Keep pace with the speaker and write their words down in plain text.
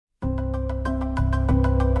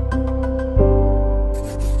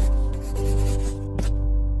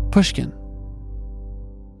Pushkin.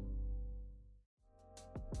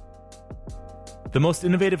 The most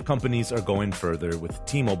innovative companies are going further with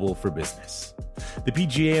T-Mobile for Business. The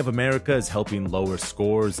PGA of America is helping lower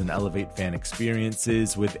scores and elevate fan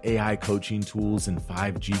experiences with AI coaching tools and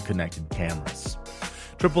 5G connected cameras.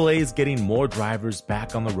 AAA is getting more drivers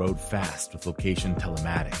back on the road fast with location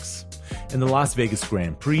telematics. And the Las Vegas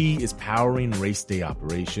Grand Prix is powering race day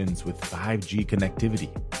operations with 5G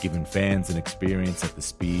connectivity, giving fans an experience at the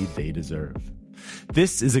speed they deserve.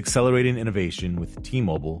 This is accelerating innovation with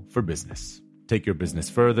T-Mobile for Business. Take your business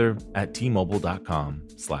further at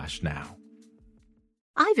T-Mobile.com/now.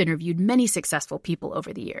 I've interviewed many successful people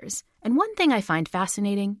over the years, and one thing I find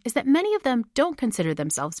fascinating is that many of them don't consider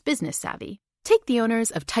themselves business savvy. Take the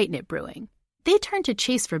owners of Tight Knit Brewing. They turned to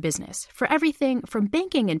Chase for Business for everything from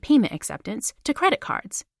banking and payment acceptance to credit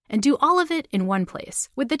cards, and do all of it in one place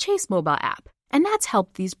with the Chase mobile app. And that's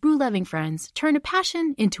helped these brew-loving friends turn a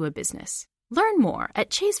passion into a business. Learn more at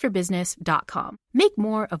chaseforbusiness.com. Make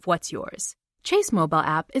more of what's yours. Chase mobile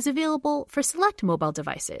app is available for select mobile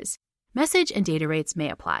devices. Message and data rates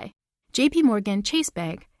may apply. J.P. Morgan Chase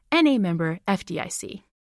Bank, N.A. member FDIC.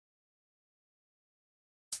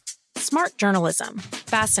 Smart journalism.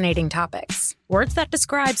 Fascinating topics. Words that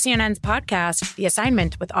describe CNN's podcast, The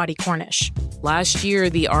Assignment with Audie Cornish. Last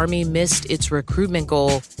year, the Army missed its recruitment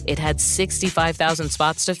goal. It had 65,000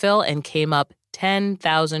 spots to fill and came up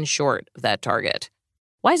 10,000 short of that target.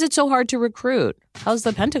 Why is it so hard to recruit? How's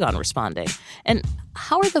the Pentagon responding? And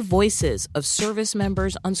how are the voices of service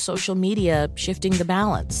members on social media shifting the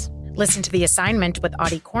balance? Listen to The Assignment with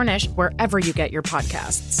Audie Cornish wherever you get your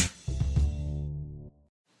podcasts.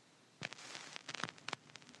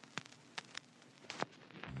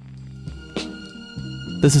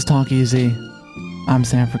 This is Talk Easy. I'm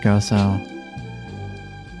Sam Fragoso.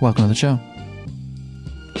 Welcome to the show.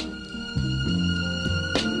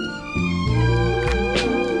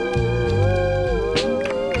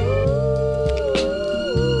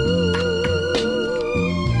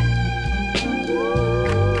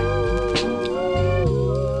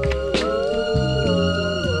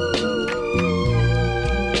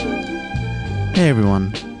 Hey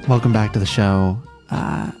everyone, welcome back to the show.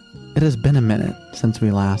 It has been a minute since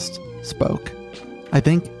we last spoke. I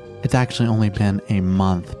think it's actually only been a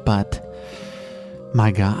month, but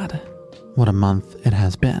my God, what a month it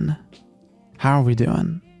has been. How are we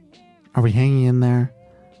doing? Are we hanging in there?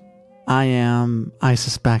 I am, I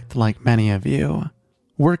suspect, like many of you,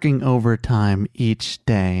 working overtime each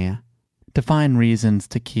day to find reasons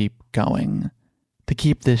to keep going, to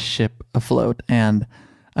keep this ship afloat. And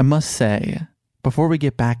I must say, before we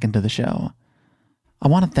get back into the show, I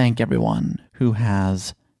want to thank everyone who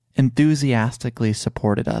has enthusiastically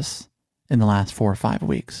supported us in the last 4 or 5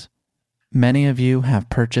 weeks. Many of you have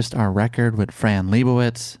purchased our record with Fran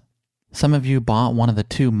Lebowitz. Some of you bought one of the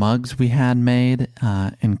 2 mugs we had made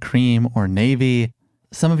in cream or navy.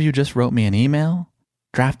 Some of you just wrote me an email,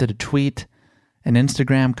 drafted a tweet, an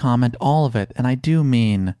Instagram comment. All of it, and I do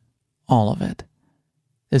mean all of it,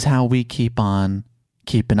 is how we keep on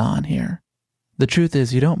keeping on here. The truth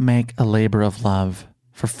is, you don't make a labor of love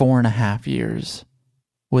for 4.5 years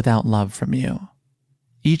without love from you.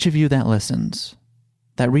 Each of you that listens,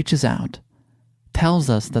 that reaches out, tells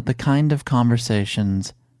us that the kind of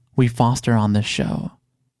conversations we foster on this show,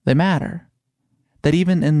 they matter. That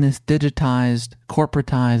even in this digitized,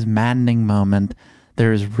 corporatized, maddening moment,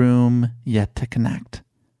 there is room yet to connect,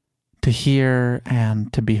 to hear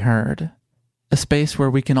and to be heard. A space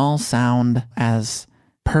where we can all sound as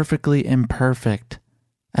perfectly imperfect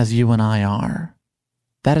as you and I are.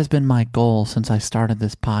 That has been my goal since I started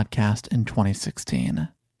this podcast in 2016.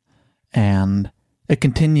 And it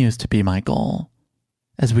continues to be my goal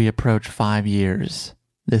as we approach 5 years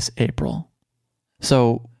this April.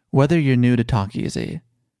 So whether you're new to Talk Easy,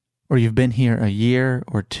 or you've been here a year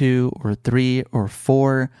or 2 or 3 or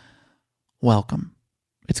 4, welcome.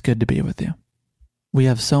 It's good to be with you. We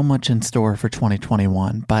have so much in store for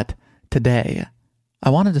 2021, but today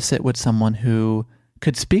I wanted to sit with someone who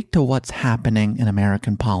could speak to what's happening in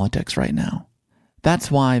American politics right now. That's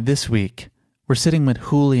why this week we're sitting with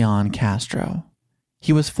Julian Castro.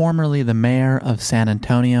 He was formerly the mayor of San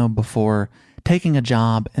Antonio before taking a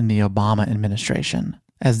job in the Obama administration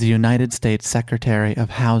as the United States Secretary of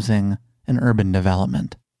Housing and Urban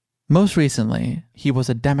Development. Most recently, he was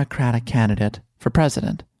a Democratic candidate for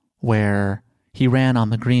president, where he ran on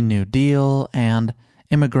the Green New Deal and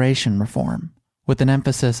immigration reform, with an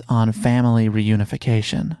emphasis on family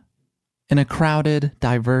reunification. In a crowded,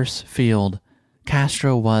 diverse field,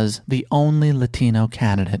 Castro was the only Latino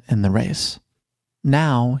candidate in the race.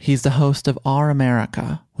 Now, he's the host of Our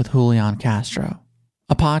America with Julian Castro,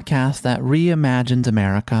 a podcast that reimagines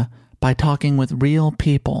America by talking with real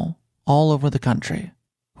people all over the country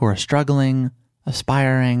who are struggling,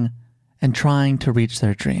 aspiring, and trying to reach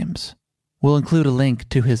their dreams. We'll include a link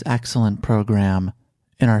to his excellent program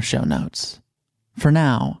in our show notes. For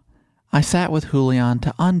now, I sat with Julian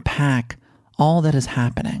to unpack all that is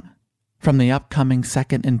happening, from the upcoming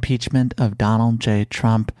second impeachment of Donald J.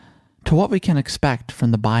 Trump to what we can expect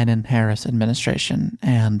from the Biden-Harris administration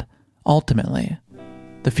and, ultimately,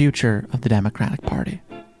 the future of the Democratic Party.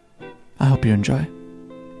 I hope you enjoy.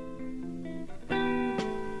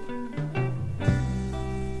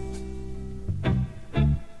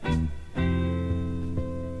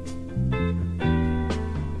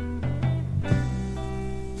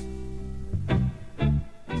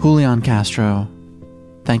 Julian Castro,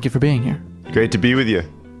 thank you for being here. Great to be with you.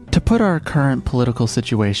 To put our current political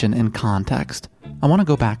situation in context, I want to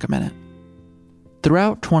go back a minute.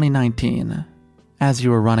 Throughout 2019, as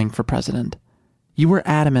you were running for president, you were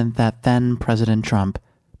adamant that then President Trump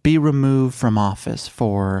be removed from office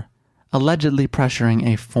for allegedly pressuring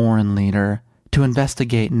a foreign leader to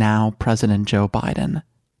investigate now President Joe Biden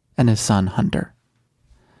and his son Hunter.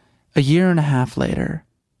 A year and a half later,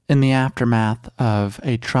 in the aftermath of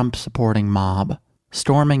a Trump-supporting mob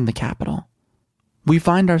storming the Capitol, we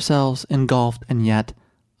find ourselves engulfed in yet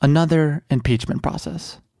another impeachment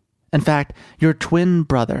process. In fact, your twin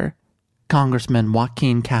brother, Congressman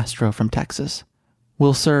Joaquin Castro from Texas,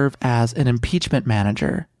 will serve as an impeachment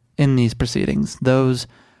manager in these proceedings. Those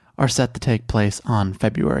are set to take place on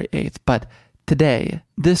February 8th. But today,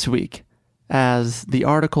 this week, as the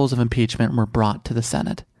articles of impeachment were brought to the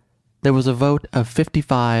Senate, there was a vote of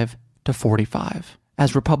 55 to 45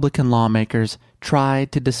 as Republican lawmakers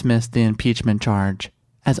tried to dismiss the impeachment charge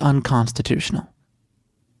as unconstitutional.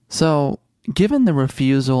 So, given the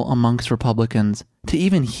refusal amongst Republicans to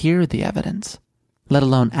even hear the evidence, let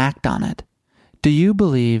alone act on it, do you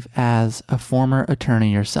believe, as a former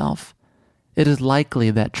attorney yourself, it is likely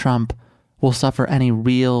that Trump will suffer any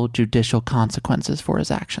real judicial consequences for his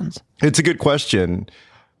actions? It's a good question.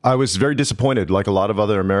 I was very disappointed, like a lot of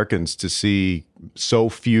other Americans, to see so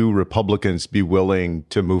few Republicans be willing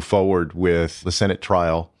to move forward with the Senate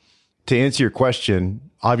trial. To answer your question,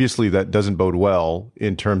 obviously that doesn't bode well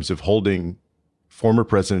in terms of holding former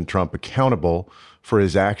President Trump accountable for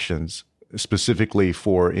his actions, specifically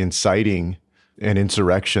for inciting an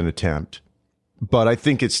insurrection attempt. But I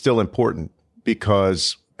think it's still important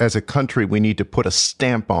because as a country, we need to put a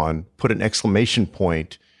stamp on, put an exclamation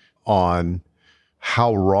point on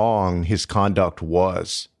how wrong his conduct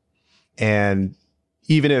was. And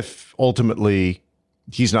even if ultimately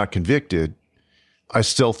he's not convicted, I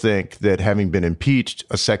still think that having been impeached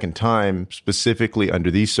a second time, specifically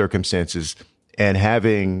under these circumstances, and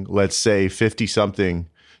having, let's say, 50-something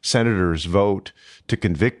senators vote to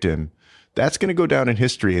convict him, that's going to go down in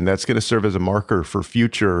history, and that's going to serve as a marker for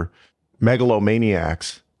future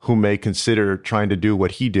megalomaniacs who may consider trying to do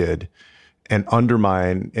what he did and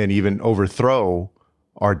undermine and even overthrow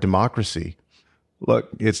our democracy. Look,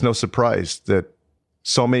 it's no surprise that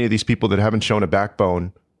so many of these people that haven't shown a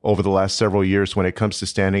backbone over the last several years when it comes to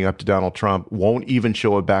standing up to Donald Trump won't even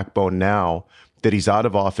show a backbone now that he's out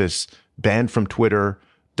of office, banned from Twitter,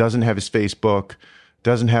 doesn't have his Facebook,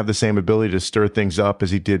 doesn't have the same ability to stir things up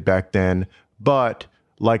as he did back then. But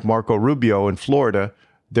like Marco Rubio in Florida,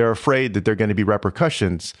 they're afraid that there are going to be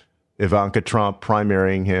repercussions. Ivanka Trump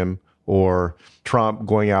primarying him, or Trump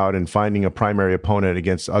going out and finding a primary opponent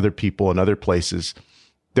against other people in other places.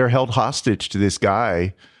 They're held hostage to this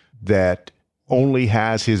guy that only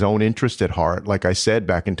has his own interest at heart, like I said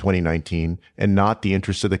back in 2019, and not the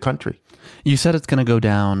interest of the country. You said it's going to go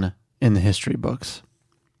down in the history books.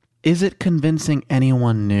 Is it convincing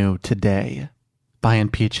anyone new today by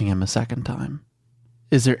impeaching him a second time?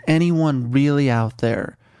 Is there anyone really out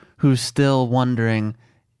there who's still wondering,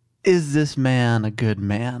 is this man a good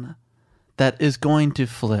man that is going to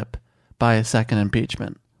flip by a second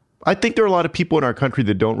impeachment? I think there are a lot of people in our country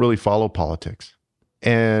that don't really follow politics.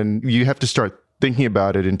 And you have to start thinking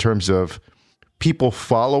about it in terms of people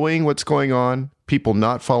following what's going on, people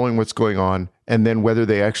not following what's going on, and then whether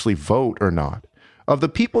they actually vote or not. Of the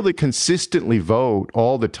people that consistently vote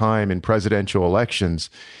all the time in presidential elections,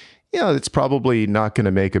 it's probably not going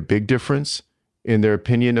to make a big difference in their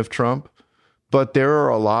opinion of Trump. But there are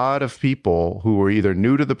a lot of people who are either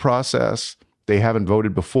new to the process, they haven't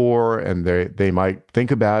voted before, and they might think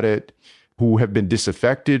about it, who have been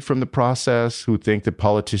disaffected from the process, who think that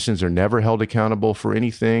politicians are never held accountable for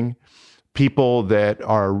anything. People that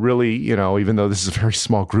are really, even though this is a very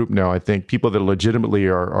small group now, I think people that legitimately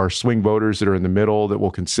are swing voters that are in the middle that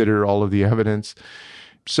will consider all of the evidence.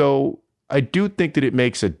 So I do think that it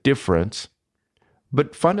makes a difference,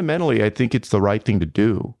 but fundamentally, I think it's the right thing to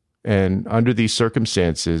do. And under these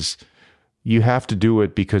circumstances, you have to do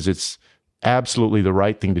it because it's absolutely the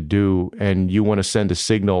right thing to do, and you want to send a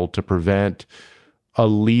signal to prevent a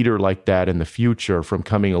leader like that in the future from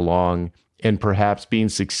coming along and perhaps being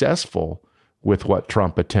successful with what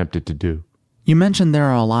Trump attempted to do. You mentioned there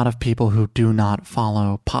are a lot of people who do not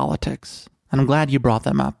follow politics, and I'm glad you brought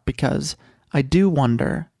them up because I do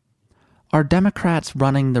wonder, are Democrats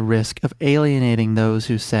running the risk of alienating those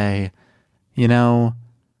who say, you know,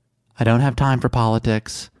 I don't have time for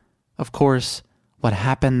politics. Of course, what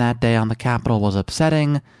happened that day on the Capitol was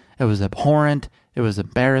upsetting, it was abhorrent, it was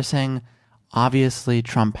embarrassing. Obviously,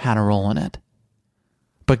 Trump had a role in it.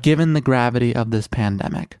 But given the gravity of this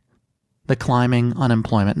pandemic, the climbing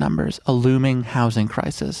unemployment numbers, a looming housing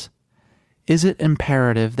crisis, is it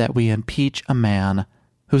imperative that we impeach a man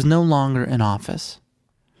who's no longer in office?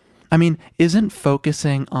 I mean, isn't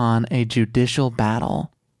focusing on a judicial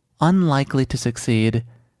battle unlikely to succeed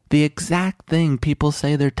the exact thing people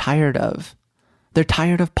say they're tired of? They're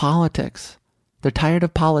tired of politics. They're tired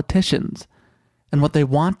of politicians. And what they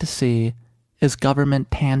want to see is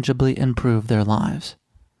government tangibly improve their lives.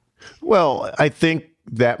 Well, I think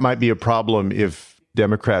that might be a problem if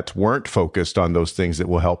Democrats weren't focused on those things that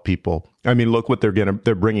will help people. I mean, look what they're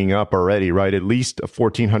bringing up already, right? At least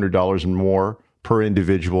 $1,400 and more per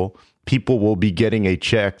individual. People will be getting a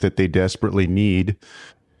check that they desperately need,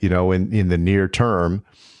 in the near term.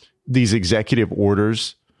 These executive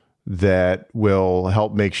orders that will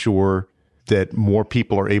help make sure that more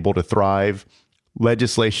people are able to thrive.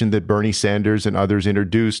 Legislation that Bernie Sanders and others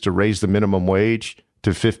introduced to raise the minimum wage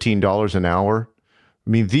to $15 an hour. I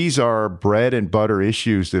mean, these are bread and butter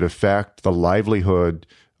issues that affect the livelihood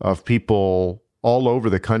of people all over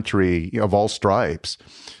the country of all stripes.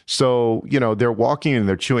 So, they're walking and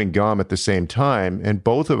they're chewing gum at the same time, and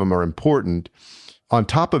both of them are important. On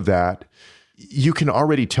top of that, you can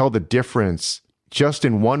already tell the difference just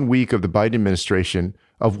in 1 week of the Biden administration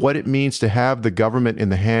of what it means to have the government in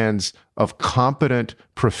the hands of competent,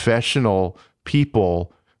 professional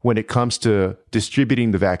people when it comes to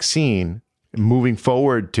distributing the vaccine, moving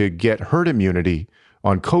forward to get herd immunity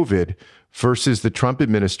on COVID versus the Trump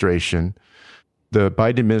administration. The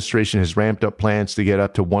Biden administration has ramped up plans to get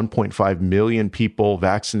up to 1.5 million people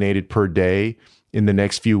vaccinated per day in the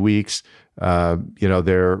next few weeks.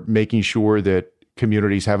 They're making sure that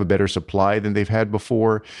communities have a better supply than they've had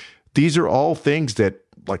before. These are all things that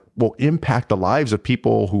will impact the lives of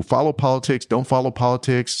people who follow politics, don't follow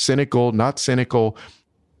politics, cynical, not cynical.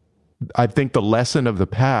 I think the lesson of the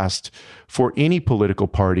past for any political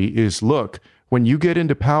party is, look, when you get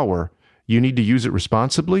into power, you need to use it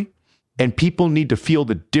responsibly, and people need to feel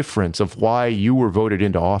the difference of why you were voted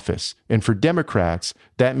into office. And for Democrats,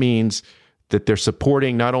 that means that they're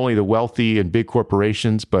supporting not only the wealthy and big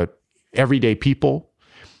corporations, but everyday people.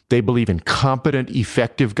 They believe in competent,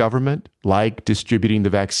 effective government, like distributing the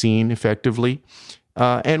vaccine effectively.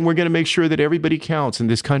 And we're going to make sure that everybody counts in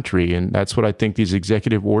this country. And that's what I think these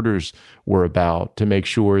executive orders were about, to make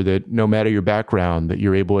sure that no matter your background, that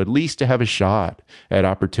you're able at least to have a shot at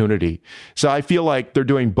opportunity. So I feel like they're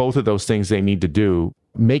doing both of those things they need to do,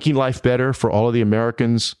 making life better for all of the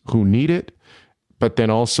Americans who need it, but then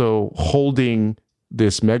also holding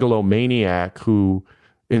this megalomaniac who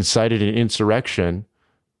incited an insurrection,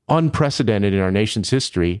 unprecedented in our nation's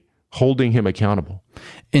history, holding him accountable.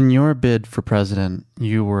 In your bid for president,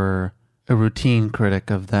 you were a routine critic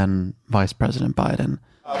of then Vice President Biden.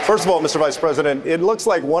 First of all, Mr. Vice President, it looks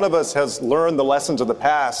like one of us has learned the lessons of the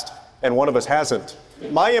past and one of us hasn't.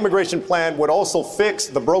 My immigration plan would also fix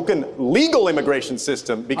the broken legal immigration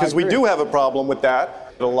system, because we do have a problem with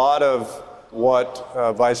that. A lot of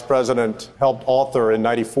what Vice President helped author in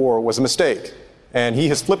 '94 was a mistake. And he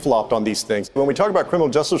has flip-flopped on these things. When we talk about criminal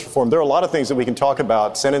justice reform, there are a lot of things that we can talk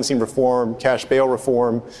about: sentencing reform, cash bail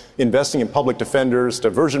reform, investing in public defenders,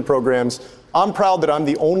 diversion programs. I'm proud that I'm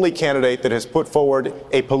the only candidate that has put forward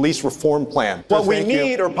a police reform plan. What we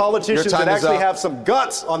need are politicians that actually have some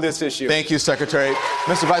guts on this issue. Thank you, Secretary.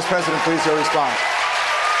 Mr. Vice President, please, your response.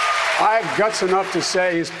 I have guts enough to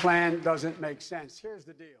say his plan doesn't make sense. Here's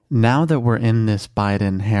the deal. Now that we're in this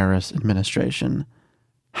Biden-Harris administration,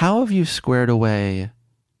 how have you squared away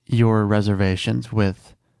your reservations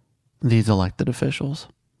with these elected officials?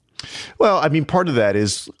 Well, I mean, part of that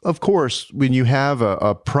is, of course, when you have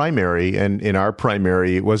a primary, and in our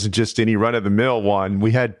primary, it wasn't just any run-of-the-mill one.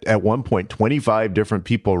 We had, at one point, 25 different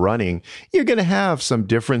people running. You're going to have some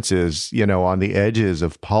differences, on the edges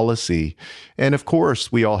of policy. And of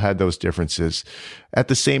course, we all had those differences. At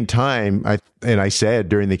the same time, I said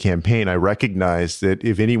during the campaign, I recognized that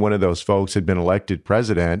if any one of those folks had been elected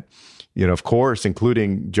president, of course,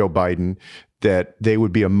 including Joe Biden, that they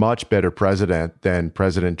would be a much better president than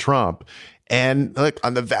President Trump. And look,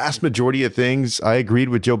 on the vast majority of things, I agreed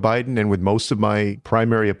with Joe Biden and with most of my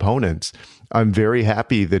primary opponents. I'm very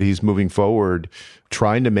happy that he's moving forward,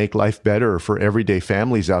 trying to make life better for everyday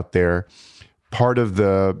families out there. Part of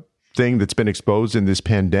the thing that's been exposed in this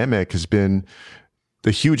pandemic has been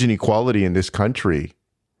the huge inequality in this country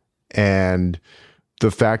and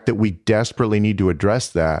the fact that we desperately need to address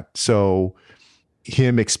that. So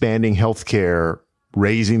him expanding healthcare,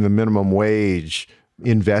 raising the minimum wage,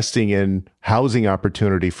 investing in housing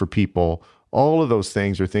opportunity for people, all of those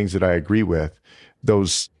things are things that I agree with.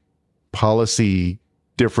 Those policy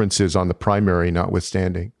differences on the primary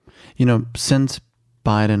notwithstanding. Since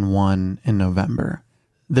Biden won in November,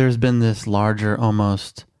 there's been this larger,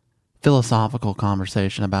 almost philosophical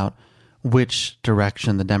conversation about which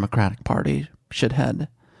direction the Democratic Party should head.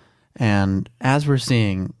 And as we're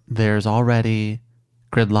seeing, there's already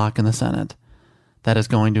gridlock in the Senate that is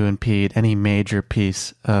going to impede any major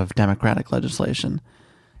piece of Democratic legislation.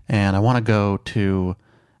 And I want to go to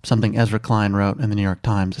something Ezra Klein wrote in the New York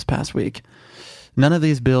Times this past week. None of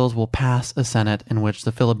these bills will pass a Senate in which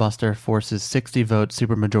the filibuster forces 60-vote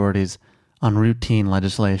supermajorities on routine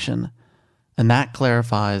legislation. And that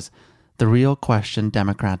clarifies the real question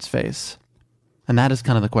Democrats face. And that is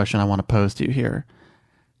kind of the question I want to pose to you here.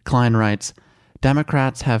 Klein writes,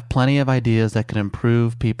 Democrats have plenty of ideas that can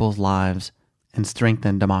improve people's lives and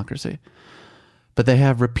strengthen democracy. But they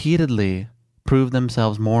have repeatedly proved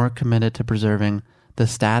themselves more committed to preserving the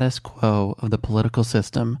status quo of the political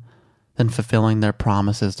system than fulfilling their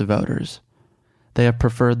promises to voters. They have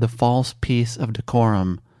preferred the false peace of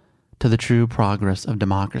decorum to the true progress of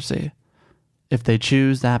democracy. If they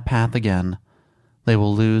choose that path again, they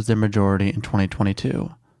will lose their majority in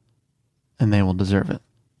 2022, and they will deserve it.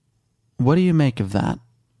 What do you make of that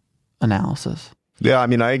analysis? Yeah, I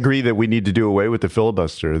mean, I agree that we need to do away with the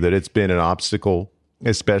filibuster, that it's been an obstacle,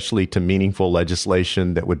 especially to meaningful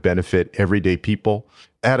legislation that would benefit everyday people.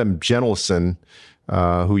 Adam Jentelson,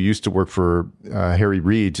 who used to work for Harry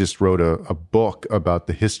Reid, just wrote a book about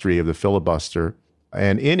the history of the filibuster.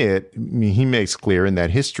 And in it, he makes clear in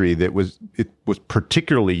that history that it was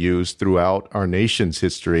particularly used throughout our nation's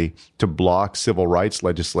history to block civil rights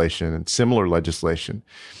legislation and similar legislation.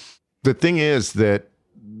 The thing is that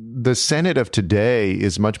the Senate of today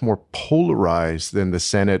is much more polarized than the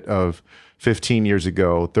Senate of 15 years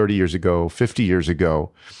ago, 30 years ago, 50 years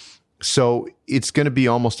ago. So it's going to be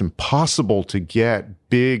almost impossible to get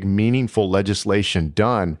big, meaningful legislation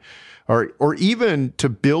done, or even to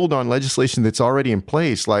build on legislation that's already in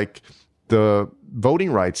place, like the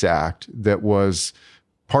Voting Rights Act that was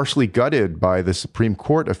partially gutted by the Supreme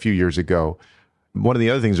Court a few years ago. One of the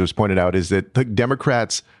other things that was pointed out is that the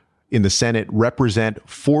Democrats in the Senate represent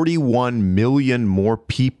 41 million more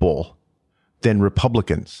people than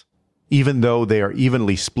Republicans, even though they are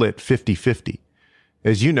evenly split 50-50.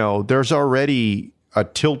 As you know, there's already a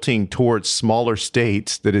tilting towards smaller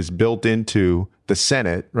states that is built into the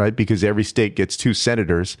Senate, right? Because every state gets 2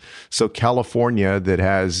 senators. So California, that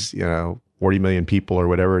has, 40 million people or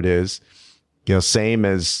whatever it is, same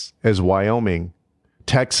as Wyoming.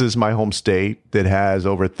 Texas, my home state, that has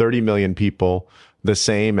over 30 million people, the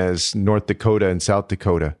same as North Dakota and South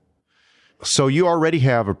Dakota. So you already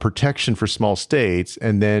have a protection for small states,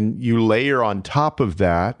 and then you layer on top of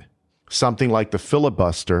that something like the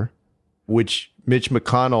filibuster, which Mitch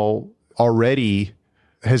McConnell already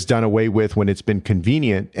has done away with when it's been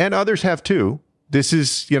convenient, and others have too. This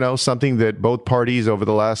is, something that both parties over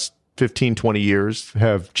the last 15, 20 years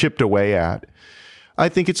have chipped away at. I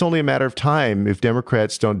think it's only a matter of time if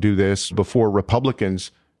Democrats don't do this before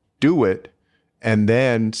Republicans do it, and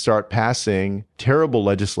then start passing terrible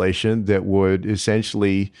legislation that would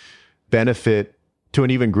essentially benefit, to an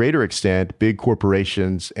even greater extent, big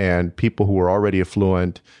corporations and people who are already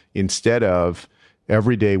affluent, instead of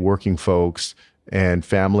everyday working folks and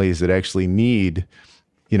families that actually need,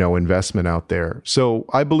 investment out there. So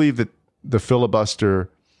I believe that the filibuster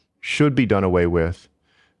should be done away with.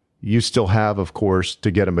 You still have, of course,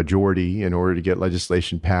 to get a majority in order to get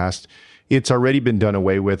legislation passed. It's already been done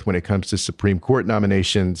away with when it comes to Supreme Court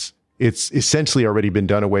nominations. It's essentially already been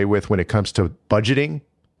done away with when it comes to budgeting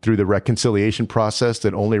through the reconciliation process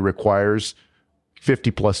that only requires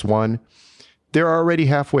 50 plus 1. They're already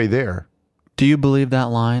halfway there. Do you believe that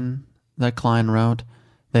line that Klein wrote?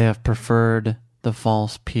 They have preferred the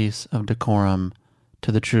false peace of decorum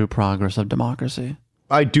to the true progress of democracy.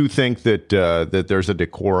 I do think that that there's a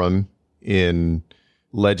decorum in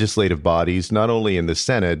legislative bodies, not only in the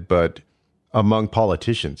Senate, but among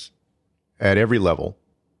politicians at every level.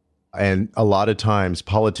 And a lot of times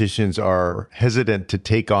politicians are hesitant to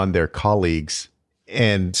take on their colleagues.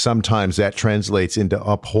 And sometimes that translates into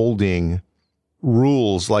upholding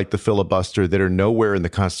rules like the filibuster that are nowhere in the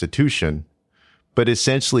Constitution, but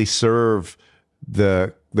essentially serve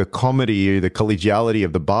the comity, the collegiality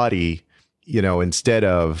of the body, instead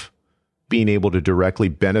of being able to directly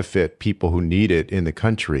benefit people who need it in the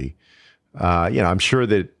country. I'm sure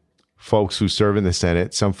that folks who serve in the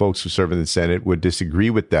Senate, some folks who serve in the Senate would disagree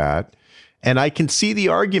with that. And I can see the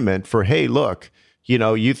argument for, hey, look,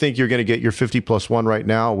 you think you're going to get your 50 plus 1 right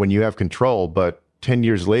now when you have control, but 10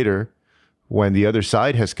 years later, when the other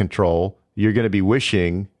side has control, you're going to be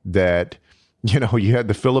wishing that, you had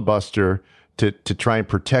the filibuster to try and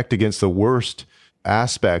protect against the worst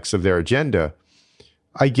aspects of their agenda.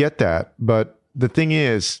 I get that. But the thing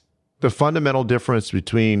is, the fundamental difference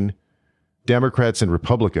between Democrats and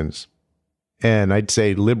Republicans, and I'd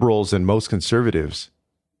say liberals and most conservatives,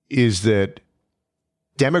 is that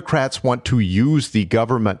Democrats want to use the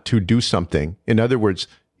government to do something. In other words,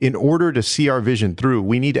 in order to see our vision through,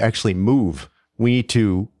 we need to actually move. We need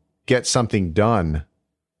to get something done,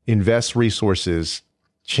 invest resources,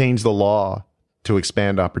 change the law to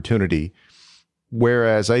expand opportunity.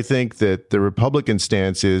 Whereas I think that the Republican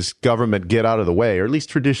stance is government, get out of the way, or at least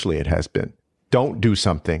traditionally it has been. Don't do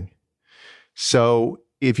something. So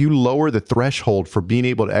if you lower the threshold for being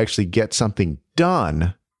able to actually get something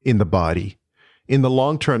done in the body, in the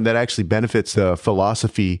long term, that actually benefits the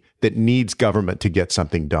philosophy that needs government to get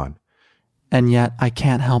something done. And yet I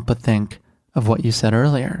can't help but think of what you said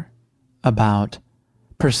earlier about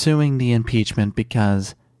pursuing the impeachment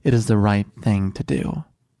because it is the right thing to do.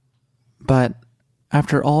 But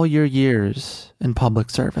after all your years in public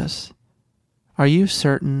service, are you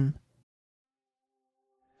certain?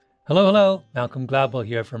 Hello. Malcolm Gladwell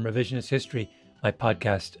here from Revisionist History, my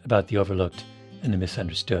podcast about the overlooked and the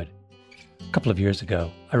misunderstood. A couple of years ago,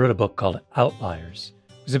 I wrote a book called Outliers.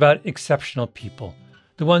 It was about exceptional people,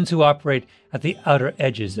 the ones who operate at the outer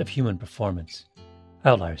edges of human performance.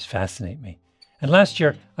 Outliers fascinate me. And last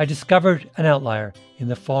year, I discovered an outlier in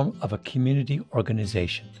the form of a community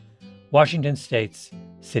organization, Washington State's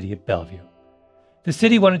City of Bellevue. The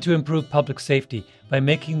city wanted to improve public safety by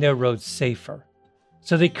making their roads safer.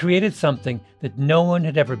 So they created something that no one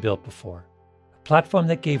had ever built before, a platform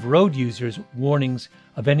that gave road users warnings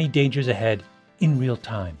of any dangers ahead in real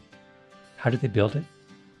time. How did they build it?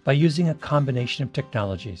 By using a combination of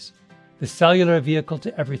technologies: the Cellular Vehicle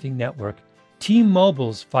to Everything network,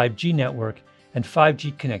 T-Mobile's 5G network, and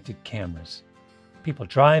 5G connected cameras. People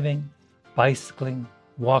driving, bicycling,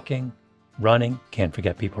 walking, running, can't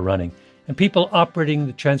forget people running, and people operating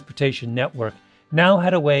the transportation network now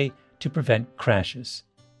had a way to prevent crashes.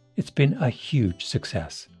 It's been a huge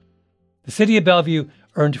success. The City of Bellevue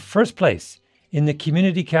earned first place in the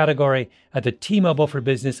community category at the T-Mobile for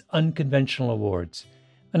Business Unconventional Awards,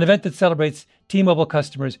 an event that celebrates T-Mobile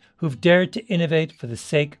customers who've dared to innovate for the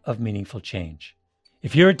sake of meaningful change.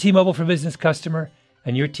 If you're a T-Mobile for Business customer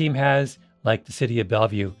and your team has, like the City of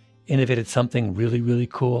Bellevue, innovated something really, really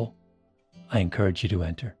cool, I encourage you to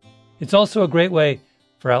enter. It's also a great way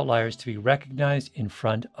for Outliers to be recognized in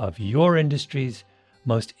front of your industry's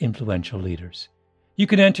most influential leaders. You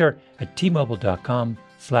can enter at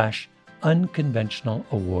T-Mobile.com/unconventional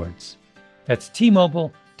awards. That's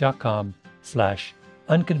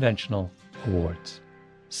T-Mobile.com/unconventional awards.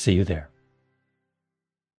 See you there.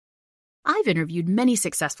 I've interviewed many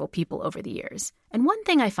successful people over the years, and one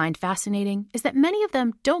thing I find fascinating is that many of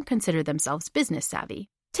them don't consider themselves business savvy.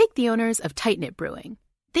 Take the owners of Tight Knit Brewing.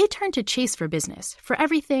 They turned to Chase for Business for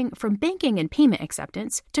everything from banking and payment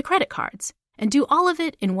acceptance to credit cards, and do all of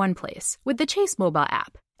it in one place with the Chase mobile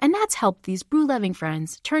app. And that's helped these brew-loving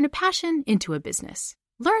friends turn a passion into a business.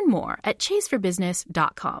 Learn more at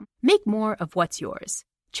chaseforbusiness.com. Make more of what's yours.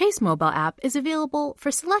 Chase mobile app is available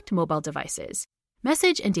for select mobile devices.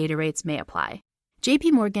 Message and data rates may apply.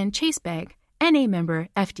 J.P. Morgan Chase Bank, N.A. member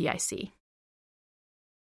FDIC.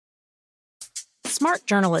 Smart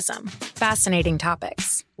journalism. Fascinating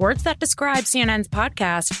topics. Words that describe CNN's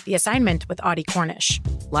podcast, The Assignment with Audie Cornish.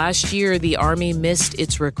 Last year, the Army missed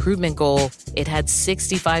its recruitment goal. It had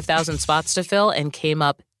 65,000 spots to fill and came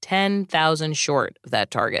up 10,000 short of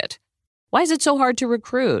that target. Why is it so hard to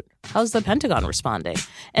recruit? How's the Pentagon responding?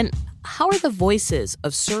 And how are the voices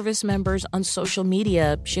of service members on social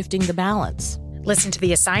media shifting the balance? Listen to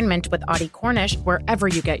The Assignment with Audie Cornish wherever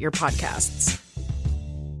you get your podcasts.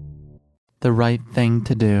 The right thing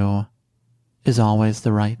to do is always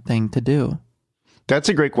the right thing to do. That's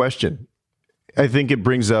a great question. I think it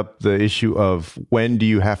brings up the issue of when do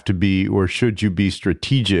you have to be or should you be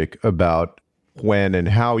strategic about when and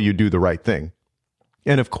how you do the right thing.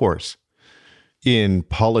 And of course, in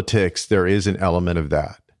politics, there is an element of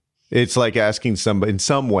that. It's like asking somebody, in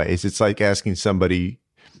some ways, it's like asking somebody,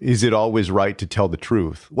 is it always right to tell the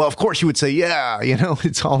truth? Well, of course you would say, yeah,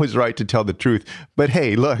 it's always right to tell the truth. But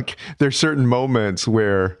hey, look, there's certain moments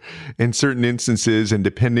where in certain instances, and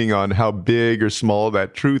depending on how big or small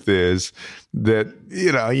that truth is, that,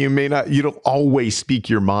 you don't always speak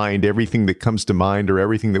your mind, everything that comes to mind or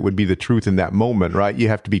everything that would be the truth in that moment, right? You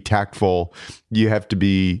have to be tactful. You have to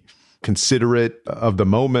be considerate of the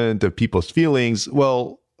moment, of people's feelings.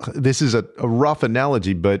 Well, this is a rough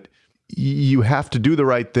analogy, but you have to do the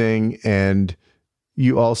right thing, and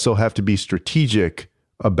you also have to be strategic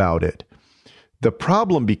about it. The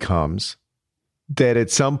problem becomes that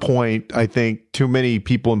at some point, I think too many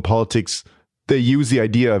people in politics, they use the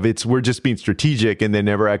idea of we're just being strategic and they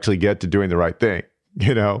never actually get to doing the right thing.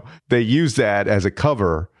 They use that as a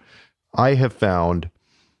cover. I have found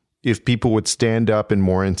if people would stand up in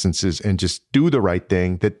more instances and just do the right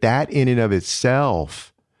thing, that in and of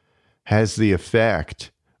itself has the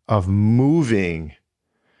effect of moving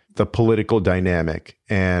the political dynamic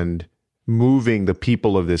and moving the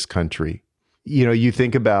people of this country. You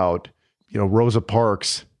think about, Rosa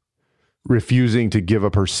Parks refusing to give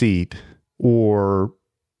up her seat, or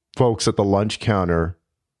folks at the lunch counter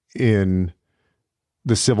in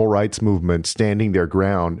the civil rights movement standing their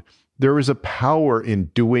ground. There is a power in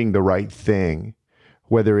doing the right thing,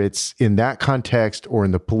 whether it's in that context or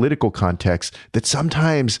in the political context, that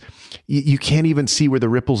sometimes you can't even see where the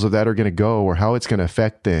ripples of that are going to go or how it's going to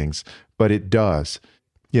affect things, but it does.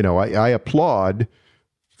 I applaud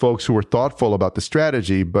folks who are thoughtful about the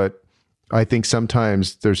strategy, but I think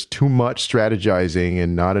sometimes there's too much strategizing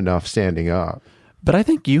and not enough standing up. But I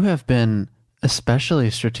think you have been especially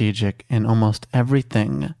strategic in almost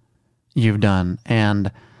everything you've done.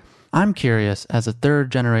 And I'm curious, as a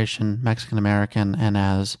third-generation Mexican-American and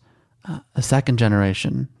as a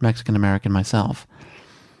second-generation Mexican-American myself,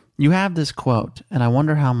 you have this quote, and I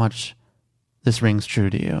wonder how much this rings true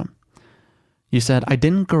to you. You said, "I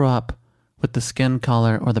didn't grow up with the skin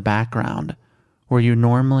color or the background where you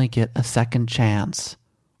normally get a second chance,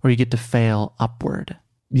 where you get to fail upward."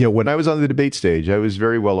 When I was on the debate stage, I was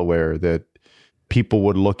very well aware that people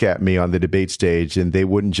would look at me on the debate stage and they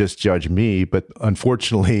wouldn't just judge me, but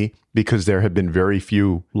unfortunately, because there have been very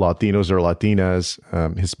few Latinos or Latinas,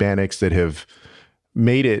 Hispanics that have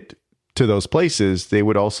made it to those places, they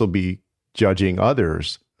would also be judging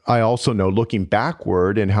others. I also know, looking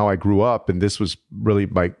backward and how I grew up, and this was really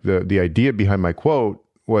the idea behind my quote,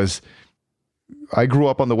 was I grew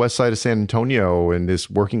up on the west side of San Antonio in this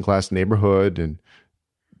working class neighborhood, and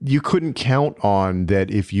you couldn't count on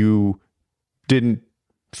that if you didn't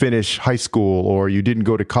finish high school or you didn't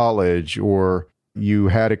go to college or you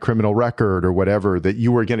had a criminal record or whatever, that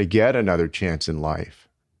you were going to get another chance in life.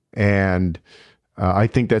 And I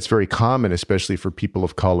think that's very common, especially for people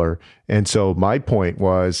of color. And so my point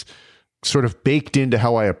was sort of baked into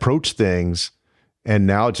how I approach things, and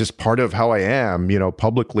now just part of how I am,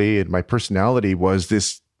 publicly, and my personality was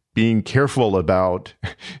this being careful about,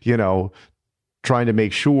 trying to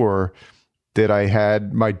make sure that I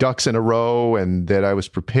had my ducks in a row and that I was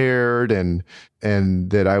prepared and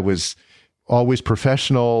that I was always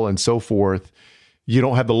professional and so forth. You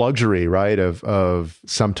don't have the luxury, right, of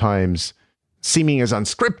sometimes seeming as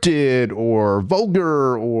unscripted or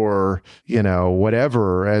vulgar or,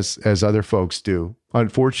 whatever as other folks do.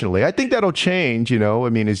 Unfortunately, I think that'll change,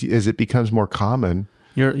 as it becomes more common.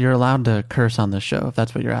 You're allowed to curse on this show if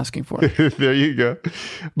that's what you're asking for. There you go.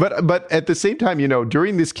 But at the same time,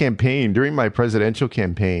 during this campaign, during my presidential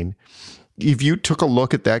campaign, if you took a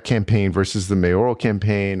look at that campaign versus the mayoral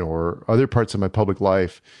campaign or other parts of my public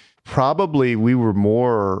life, probably we were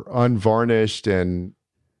more unvarnished and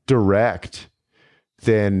direct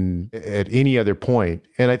than at any other point.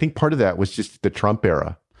 And I think part of that was just the Trump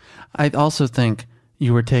era. I also think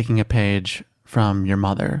you were taking a page from your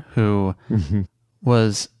mother, who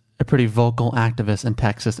was a pretty vocal activist in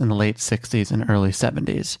Texas in the late 60s and early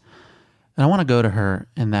 70s. And I want to go to her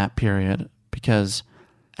in that period because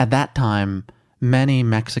at that time, many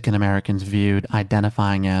Mexican Americans viewed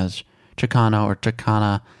identifying as Chicano or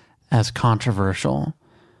Chicana as controversial.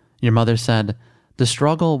 Your mother said, "The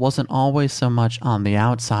struggle wasn't always so much on the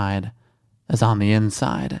outside as on the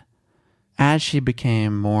inside." as she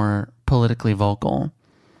became more politically vocal,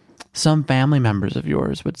 some family members of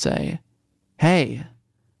yours would say, "Hey,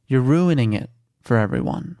 you're ruining it for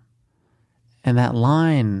everyone." And that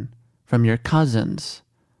line from your cousins,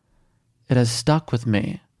 it has stuck with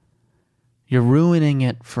me. You're ruining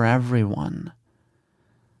it for everyone.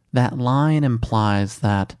 That line implies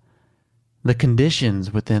that the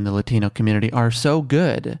conditions within the Latino community are so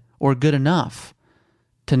good or good enough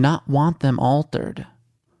to not want them altered.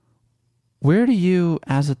 Where do you,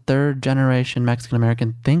 as a third-generation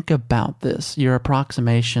Mexican-American, think about this, your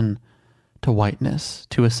approximation to whiteness,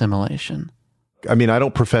 to assimilation? I mean, I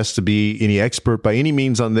don't profess to be any expert by any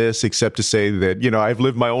means on this, except to say that, I've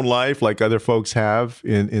lived my own life like other folks have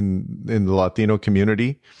in the Latino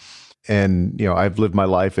community. And, I've lived my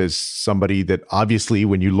life as somebody that obviously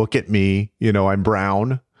when you look at me, I'm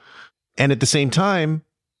brown. And at the same time,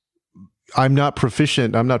 I'm not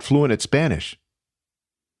proficient. I'm not fluent at Spanish.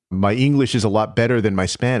 My English is a lot better than my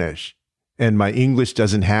Spanish. And my English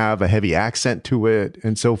doesn't have a heavy accent to it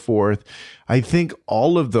and so forth. I think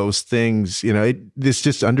all of those things, this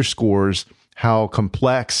just underscores how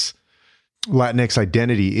complex Latinx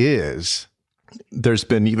identity is. There's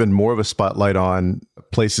been even more of a spotlight on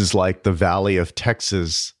places like the Valley of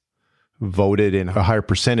Texas voted in a higher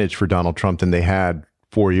percentage for Donald Trump than they had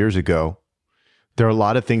 4 years ago. There are a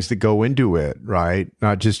lot of things that go into it, right?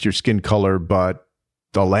 Not just your skin color, but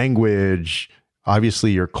the language,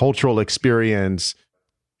 obviously your cultural experience,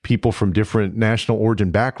 people from different national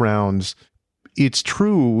origin backgrounds. It's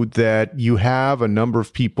true that you have a number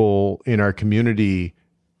of people in our community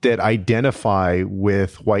that identify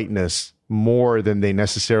with whiteness more than they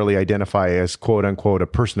necessarily identify as, quote unquote, a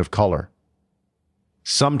person of color.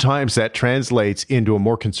 Sometimes that translates into a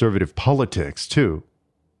more conservative politics too.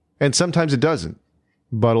 And sometimes it doesn't.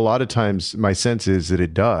 But a lot of times my sense is that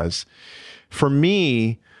it does. For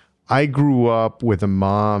me, I grew up with a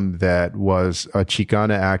mom that was a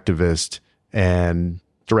Chicana activist and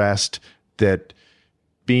stressed that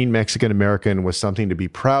being Mexican American was something to be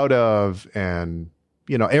proud of, and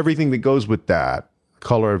everything that goes with that,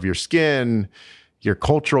 color of your skin, your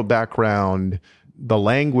cultural background, the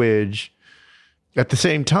language. At the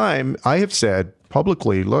same time, I have said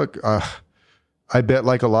publicly, look, I bet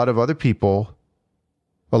like a lot of other people,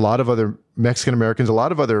 a lot of other Mexican Americans, a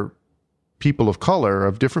lot of other people of color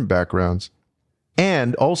of different backgrounds,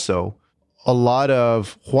 and also a lot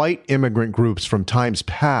of white immigrant groups from times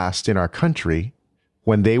past in our country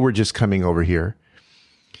when they were just coming over here.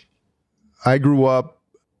 I grew up,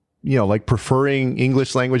 like preferring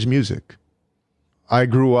English language music. I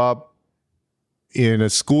grew up in a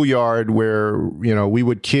schoolyard where, we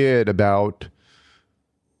would kid about,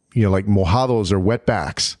 like mojados or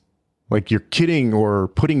wetbacks, like you're kidding or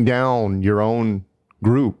putting down your own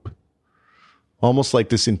group. Almost like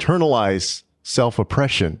this internalized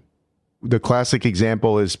self-oppression. The classic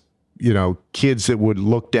example is, kids that would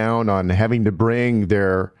look down on having to bring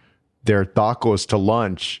their tacos to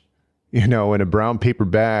lunch, in a brown paper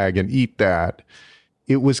bag and eat that.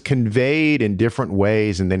 It was conveyed in different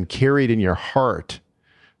ways and then carried in your heart,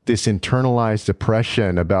 this internalized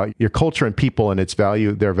oppression about your culture and people and its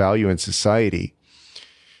value, their value in society.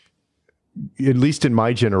 At least in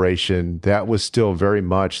my generation, that was still very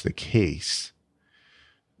much the case.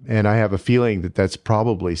 And I have a feeling that that's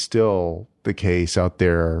probably still the case out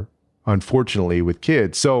there, unfortunately, with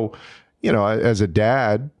kids. So, as a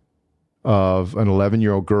dad of an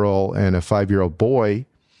 11-year-old girl and a 5-year-old boy,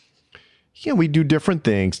 we do different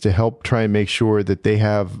things to help try and make sure that they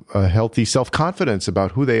have a healthy self-confidence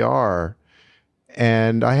about who they are.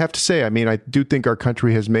 And I have to say, I do think our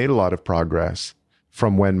country has made a lot of progress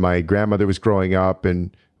from when my grandmother was growing up.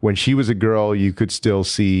 And when she was a girl, you could still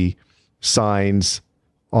see signs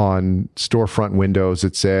on storefront windows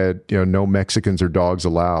that said, no Mexicans or dogs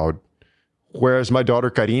allowed. Whereas my daughter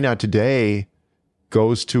Karina today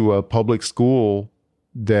goes to a public school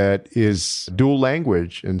that is dual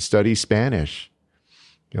language and studies Spanish.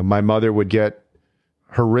 My mother would get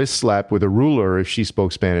her wrist slapped with a ruler if she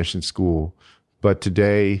spoke Spanish in school. But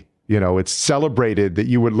today, it's celebrated that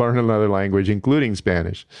you would learn another language, including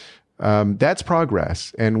Spanish. That's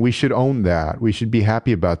progress, and we should own that. We should be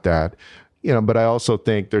happy about that. But I also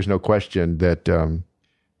think there's no question that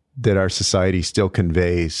that our society still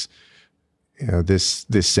conveys this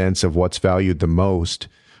sense of what's valued the most.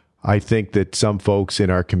 I think that some folks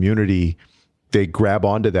in our community, they grab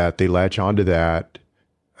onto that, they latch onto that,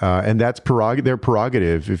 and that's their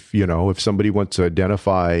prerogative. If somebody wants to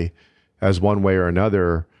identify as one way or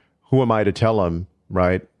another, who am I to tell them,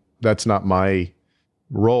 right? That's not my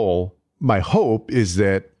role. My hope is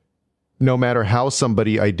that no matter how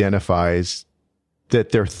somebody identifies, that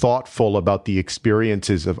they're thoughtful about the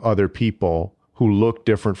experiences of other people who look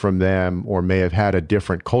different from them or may have had a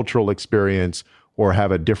different cultural experience or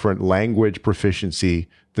have a different language proficiency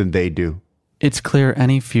than they do. It's clear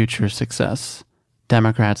any future success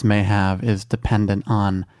Democrats may have is dependent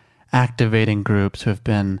on activating groups who have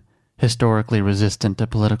been historically resistant to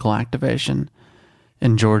political activation.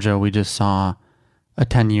 In Georgia, we just saw a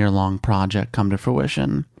 10-year-long project come to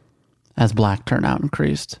fruition as Black turnout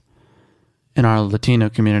increased. In our Latino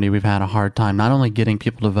community, we've had a hard time not only getting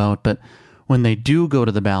people to vote, but when they do go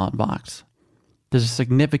to the ballot box, there's a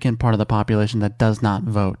significant part of the population that does not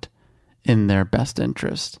vote in their best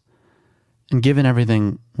interest. And given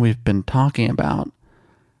everything we've been talking about,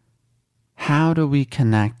 how do we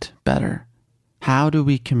connect better? How do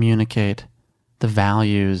we communicate the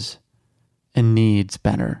values and needs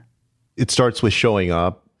better? It starts with showing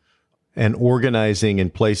up and organizing in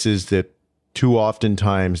places that too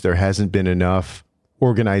oftentimes there hasn't been enough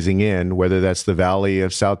organizing in, whether that's the Valley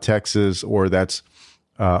of South Texas or that's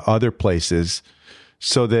other places,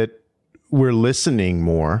 so that we're listening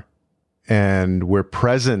more and we're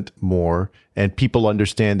present more and people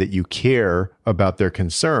understand that you care about their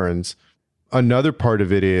concerns. Another part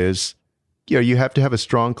of it is, you have to have a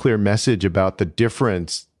strong, clear message about the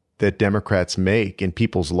difference that Democrats make in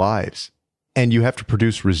people's lives. And you have to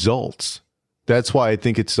produce results. That's why I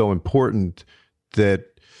think it's so important that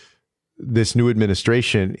this new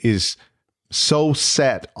administration is so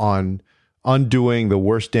set on undoing the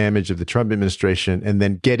worst damage of the Trump administration and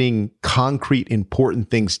then getting concrete, important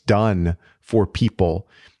things done for people.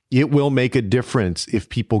 It will make a difference if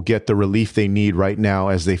people get the relief they need right now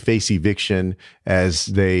as they face eviction, as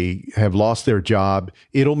they have lost their job.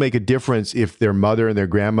 It'll make a difference if their mother and their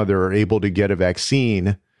grandmother are able to get a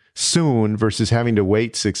vaccine soon versus having to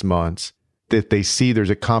wait 6 months, that they see there's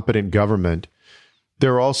a competent government.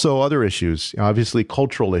 There are also other issues, obviously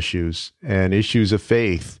cultural issues and issues of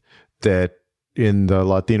faith that in the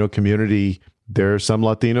Latino community, there are some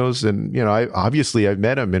Latinos, and I've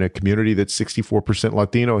met them in a community that's 64%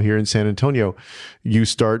 Latino here in San Antonio. You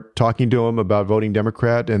start talking to them about voting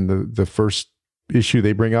Democrat, and the first issue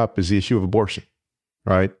they bring up is the issue of abortion,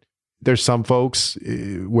 right? There's some folks,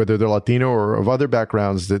 whether they're Latino or of other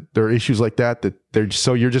backgrounds, that there are issues like that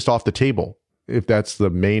you're just off the table if that's the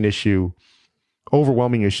main issue,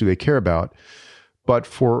 overwhelming issue they care about. But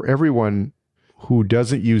for everyone who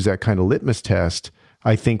doesn't use that kind of litmus test,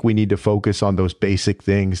 I think we need to focus on those basic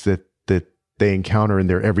things that they encounter in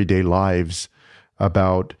their everyday lives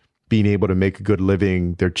about being able to make a good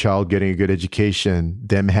living, their child getting a good education,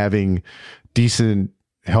 them having decent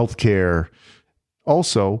health care.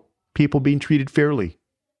 Also, people being treated fairly.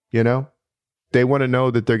 They want to know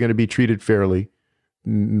that they're going to be treated fairly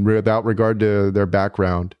without regard to their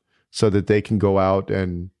background so that they can go out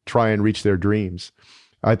and try and reach their dreams.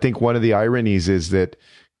 I think one of the ironies is that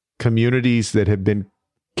communities that have been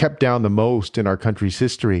kept down the most in our country's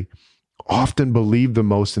history often believe the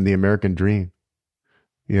most in the American dream.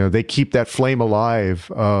 They keep that flame alive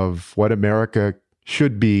of what America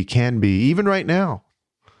should be, can be, even right now.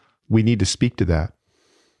 We need to speak to that.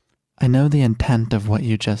 I know the intent of what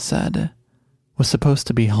you just said was supposed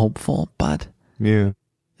to be hopeful, but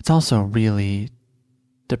it's also really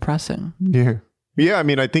depressing. Yeah.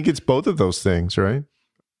 I think it's both of those things, right?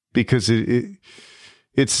 Because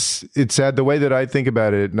it's sad. The way that I think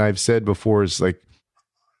about it, and I've said before, is like,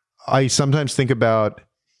 I sometimes think about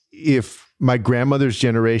if my grandmother's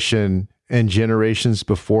generation and generations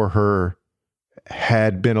before her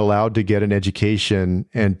had been allowed to get an education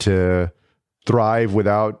and to thrive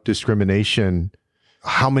without discrimination,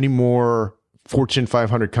 how many more Fortune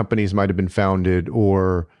 500 companies might have been founded,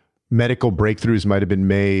 or medical breakthroughs might have been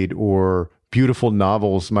made, or beautiful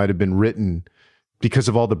novels might have been written because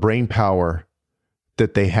of all the brain power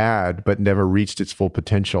that they had, but never reached its full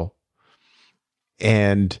potential.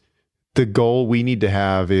 And the goal we need to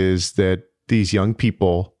have is that these young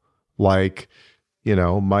people, like,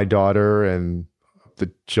 my daughter and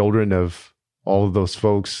the children of all of those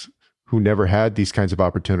folks who never had these kinds of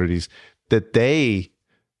opportunities, that they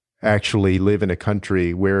actually live in a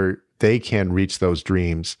country where they can reach those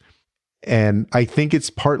dreams. And I think it's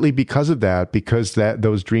partly because of that, because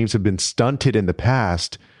those dreams have been stunted in the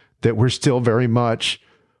past, that we're still very much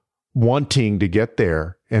wanting to get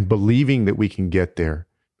there and believing that we can get there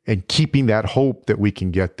and keeping that hope that we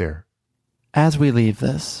can get there. As we leave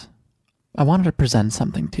this, I wanted to present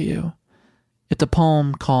something to you. It's a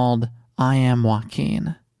poem called I Am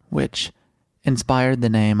Joaquin, which inspired the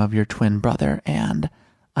name of your twin brother and,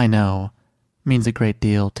 I know, means a great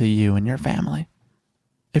deal to you and your family.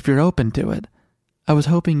 If you're open to it, I was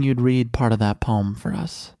hoping you'd read part of that poem for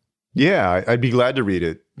us. Yeah, I'd be glad to read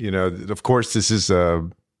it. You know, of course, this is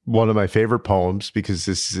one of my favorite poems because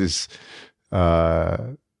this is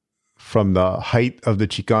from the height of the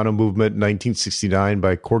Chicano movement, 1969,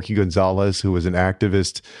 by Corky Gonzalez, who was an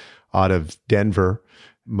activist out of Denver.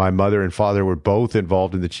 My mother and father were both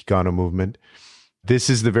involved in the Chicano movement. This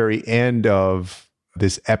is the very end of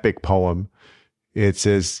this epic poem. It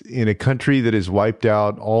says, "In a country that has wiped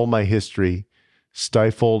out all my history,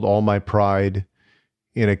 stifled all my pride,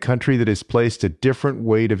 in a country that has placed a different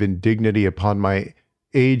weight of indignity upon my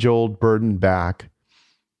age-old burdened back,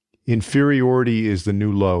 inferiority is the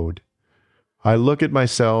new load. I look at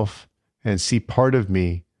myself and see part of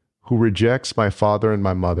me who rejects my father and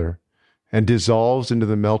my mother and dissolves into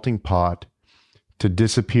the melting pot to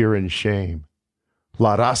disappear in shame.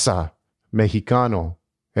 La raza, Mexicano,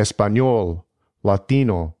 Español,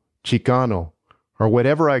 Latino, Chicano, or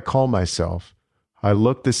whatever I call myself, I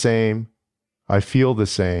look the same, I feel the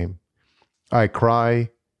same, I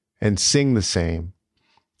cry and sing the same.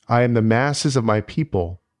 I am the masses of my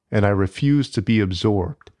people, and I refuse to be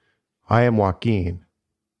absorbed. I am Joaquin.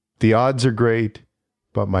 The odds are great,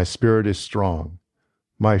 but my spirit is strong,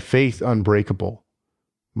 my faith unbreakable,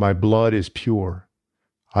 my blood is pure.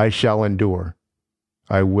 I shall endure.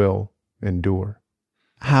 I will endure."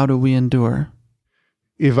 How do we endure?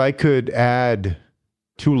 If I could add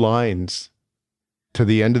 2 lines to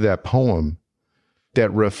the end of that poem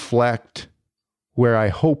that reflect where I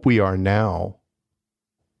hope we are now,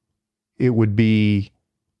 it would be,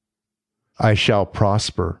 "I shall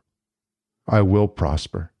prosper. I will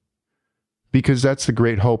prosper." Because that's the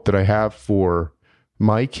great hope that I have for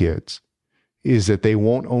my kids, is that they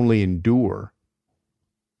won't only endure,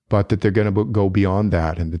 but that they're going to go beyond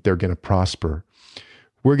that and that they're going to prosper.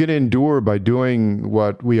 We're going to endure by doing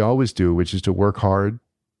what we always do, which is to work hard,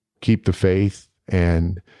 keep the faith,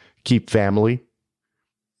 and keep family,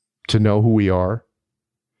 to know who we are.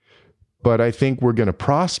 But I think we're going to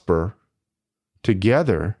prosper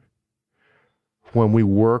together when we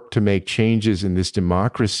work to make changes in this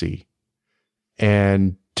democracy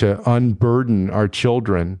and to unburden our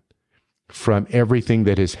children from everything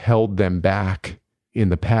that has held them back in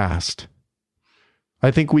the past.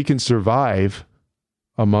 I think we can survive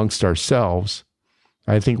amongst ourselves.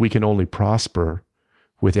 I think we can only prosper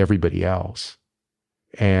with everybody else.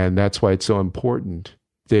 And that's why it's so important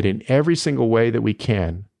that in every single way that we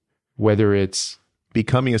can, whether it's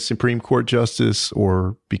becoming a Supreme Court justice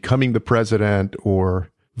or becoming the president or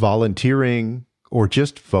volunteering or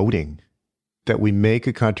just voting, that we make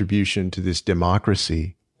a contribution to this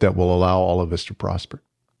democracy that will allow all of us to prosper.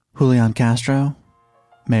 Julian Castro,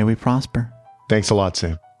 may we prosper. Thanks a lot,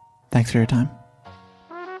 Sam. Thanks for your time.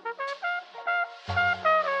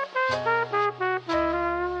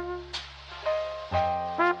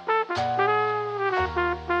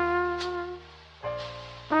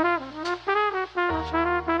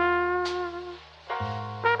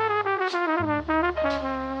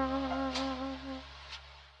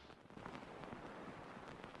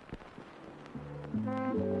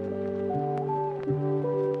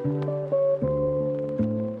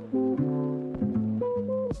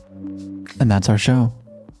 And that's our show.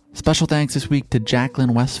 Special thanks this week to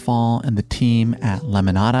Jacqueline Westfall and the team at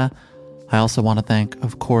Lemonada. I also want to thank,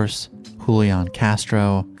 of course, Julian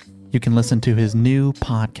Castro. You can listen to his new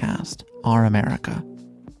podcast, Our America,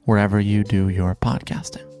 wherever you do your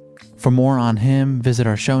podcasting. For more on him, visit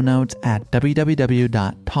our show notes at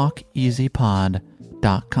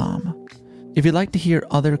www.talkeasypod.com. If you'd like to hear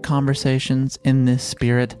other conversations in this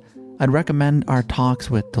spirit, I'd recommend our talks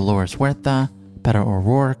with Dolores Huerta, Beto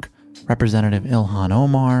O'Rourke, Representative Ilhan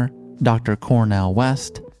Omar, Dr. Cornel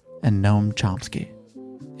West, and Noam Chomsky.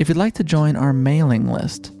 If you'd like to join our mailing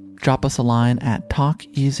list, drop us a line at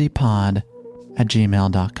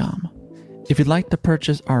talkeasypod@gmail.com. If you'd like to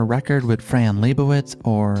purchase our record with Fran Lebowitz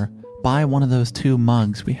or buy one of those 2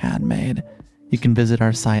 mugs we had made, you can visit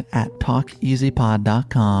our site at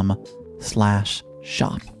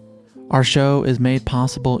talkeasypod.com/shop. Our show is made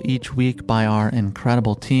possible each week by our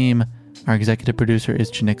incredible team. Our executive producer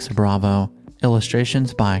is Chinixa Bravo.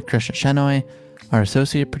 Illustrations by Krisha Shenoy. Our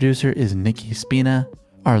associate producer is Nikki Spina.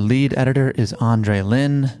 Our lead editor is Andre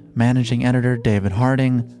Lin. Managing editor David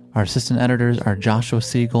Harding. Our assistant editors are Joshua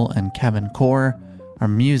Siegel and Kevin Core. Our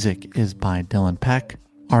music is by Dylan Peck.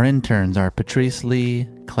 Our interns are Patrice Lee,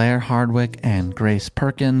 Claire Hardwick, and Grace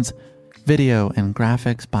Perkins. Video and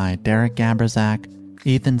graphics by Derek Gabrazak,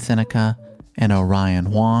 Ethan Seneca, and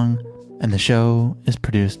Orion Wong. And the show is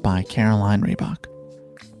produced by Caroline Reebok.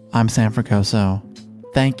 I'm Sam Fracoso.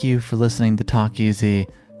 Thank you for listening to Talk Easy.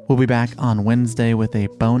 We'll be back on Wednesday with a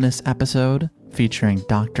bonus episode featuring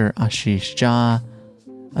Dr. Ashish Jha.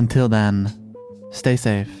 Until then, stay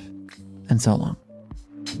safe and so long.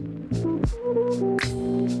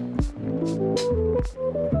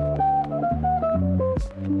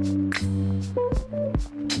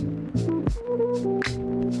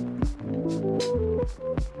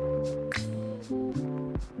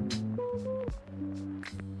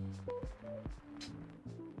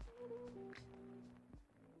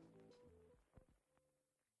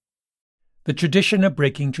 The tradition of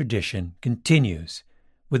breaking tradition continues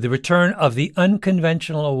with the return of the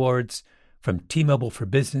Unconventional Awards from T-Mobile for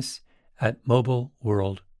Business at Mobile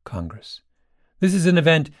World Congress. This is an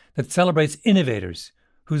event that celebrates innovators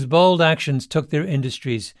whose bold actions took their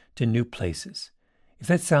industries to new places. If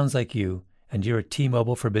that sounds like you and you're a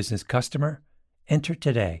T-Mobile for Business customer, enter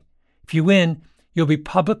today. If you win, you'll be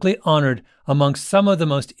publicly honored amongst some of the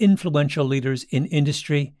most influential leaders in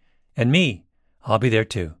industry, and me, I'll be there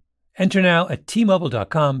too. Enter now at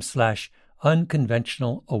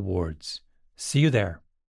tmobile.com/unconventional awards. See you there.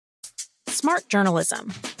 Smart journalism.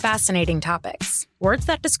 Fascinating topics. Words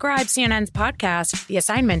that describe CNN's podcast, The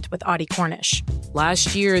Assignment with Audie Cornish.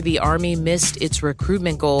 Last year, the Army missed its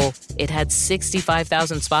recruitment goal. It had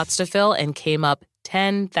 65,000 spots to fill and came up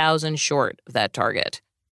 10,000 short of that target.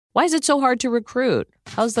 Why is it so hard to recruit?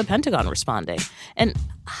 How's the Pentagon responding? And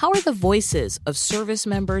how are the voices of service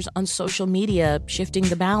members on social media shifting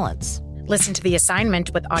the balance? Listen to The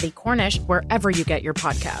Assignment with Audie Cornish wherever you get your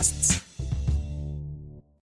podcasts.